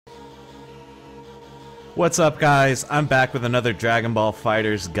What's up, guys? I'm back with another Dragon Ball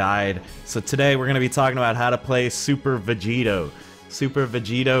FighterZ guide. So today we're going to be talking about how to play Super Vegito. Super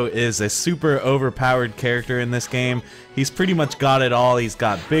Vegito is a super overpowered character in this game. He's pretty much got it all. He's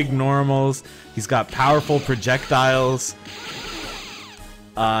got big normals, he's got powerful projectiles,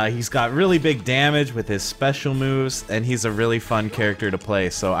 he's got really big damage with his special moves, and he's a really fun character to play.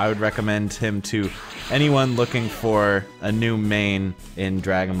 So I would recommend him to anyone looking for a new main in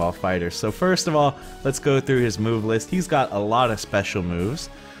Dragon Ball FighterZ. So first of all, let's go through his move list. He's got a lot of special moves.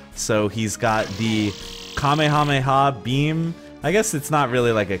 So he's got the Kamehameha beam. I guess it's not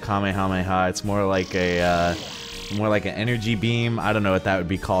really like a Kamehameha, it's more like an energy beam. I don't know what that would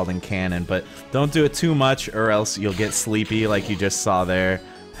be called in canon, but don't do it too much or else you'll get sleepy like you just saw there.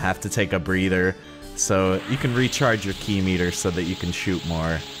 Have to take a breather. So you can recharge your ki meter so that you can shoot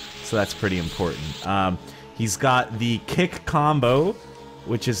more. So that's pretty important. He's got the kick combo,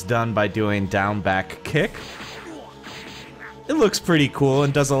 which is done by doing down back kick. It looks pretty cool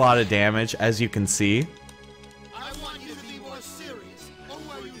and does a lot of damage, as you can see.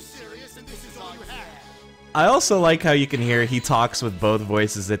 I also like how you can hear he talks with both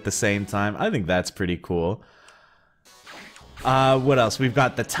voices at the same time. I think that's pretty cool. What else? We've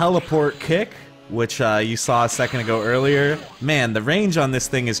got the teleport kick, which you saw a second ago earlier. Man, the range on this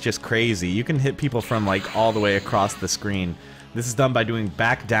thing is just crazy. You can hit people from like all the way across the screen. This is done by doing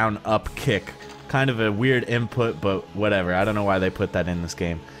back down up kick. Kind of a weird input, but whatever. I don't know why they put that in this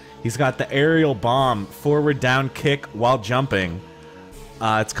game. He's got the aerial bomb, forward down kick while jumping.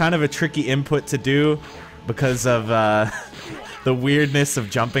 It's kind of a tricky input to do because of the weirdness of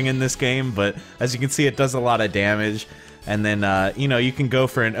jumping in this game, but as you can see, it does a lot of damage. And then, you know, you can go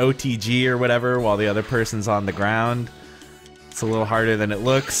for an OTG or whatever while the other person's on the ground. It's a little harder than it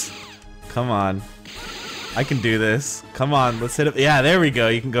looks. Come on. I can do this. Come on, let's hit it. Yeah, there we go.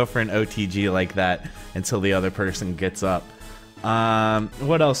 You can go for an OTG like that until the other person gets up.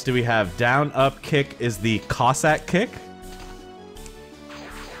 What else do we have? Down up kick is the Cossack kick.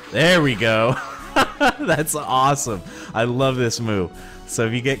 There we go. That's awesome. I love this move. So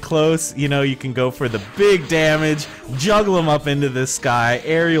if you get close, you know, you can go for the big damage, juggle them up into the sky,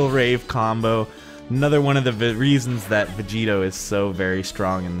 aerial rave combo. Another one of the reasons that Vegetto is so very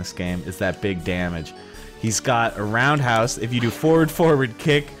strong in this game is that big damage. He's got a roundhouse. If you do forward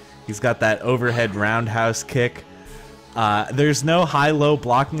kick, he's got that overhead roundhouse kick. There's no high-low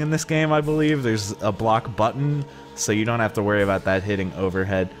blocking in this game, I believe. There's a block button, so you don't have to worry about that hitting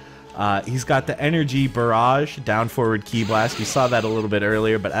overhead. He's got the energy barrage, down forward ki blast. You saw that a little bit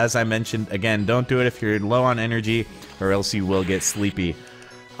earlier, but as I mentioned, again, don't do it if you're low on energy or else you will get sleepy.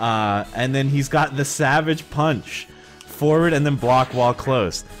 And then he's got the savage punch, forward and then block while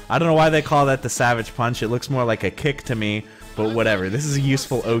close. I don't know why they call that the savage punch. It looks more like a kick to me, but whatever. This is a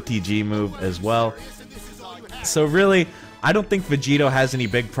useful OTG move as well. So really, I don't think Vegetto has any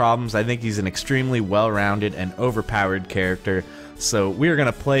big problems. I think he's an extremely well-rounded and overpowered character. So we're going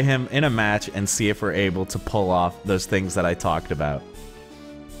to play him in a match and see if we're able to pull off those things that I talked about.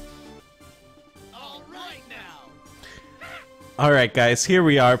 Alright guys, here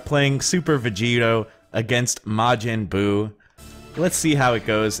we are playing Super Vegito against Majin Buu. Let's see how it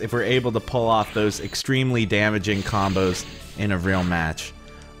goes if we're able to pull off those extremely damaging combos in a real match.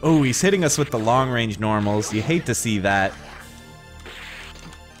 Oh, he's hitting us with the long-range normals. You hate to see that.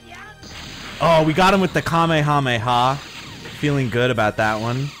 Oh, we got him with the Kamehameha. Feeling good about that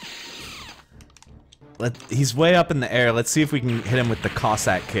one. He's way up in the air. Let's see if we can hit him with the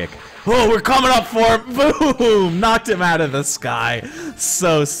Cossack kick. Oh, we're coming up for him. Boom! Knocked him out of the sky.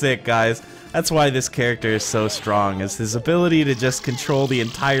 So sick, guys. That's why this character is so strong, is his ability to just control the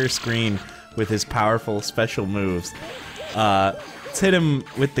entire screen with his powerful special moves. Let's hit him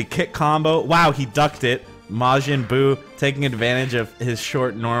with the kick combo. Wow, he ducked it. Majin Buu taking advantage of his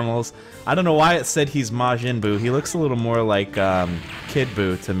short normals. I don't know why it said he's Majin Buu. He looks a little more like Kid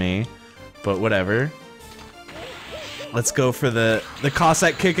Buu to me, but whatever. Let's go for the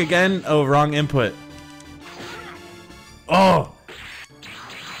Cossack kick again. Oh, wrong input. Oh!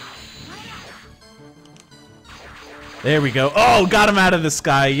 There we go. Oh, got him out of the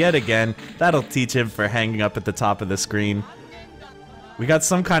sky yet again. That'll teach him for hanging up at the top of the screen. We got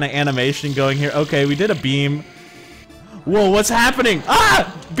some kind of animation going here. Okay, we did a beam. Whoa, what's happening?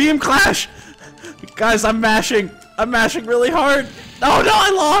 Ah! Beam clash! Guys, I'm mashing. I'm mashing really hard. Oh no, I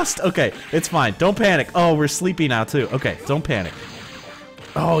lost! Okay, it's fine. Don't panic. Oh, we're sleepy now too. Okay, don't panic.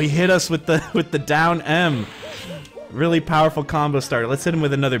 Oh, he hit us with the down M. Really powerful combo starter. Let's hit him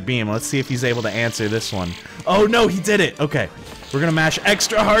with another beam. Let's see if he's able to answer this one. Oh no, he did it. Okay, we're gonna mash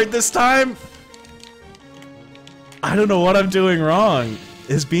extra hard this time. I don't know what I'm doing wrong.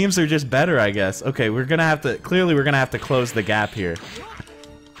 His beams are just better, I guess. Okay, we're gonna have to... Clearly, we're gonna have to close the gap here.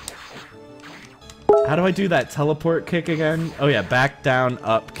 How do I do that teleport kick again? Oh yeah, back, down,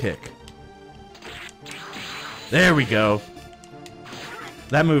 up, kick. There we go.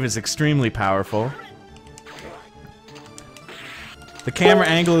 That move is extremely powerful. The camera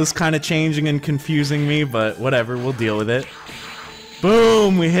angle is kind of changing and confusing me, but whatever, we'll deal with it.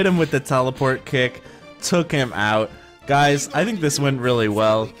 Boom! We hit him with the teleport kick. Took him out. Guys, I think this went really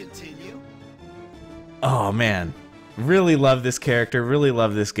well. Oh man. Really love this character, really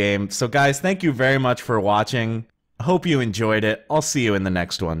love this game. So guys, thank you very much for watching. Hope you enjoyed it. I'll see you in the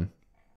next one.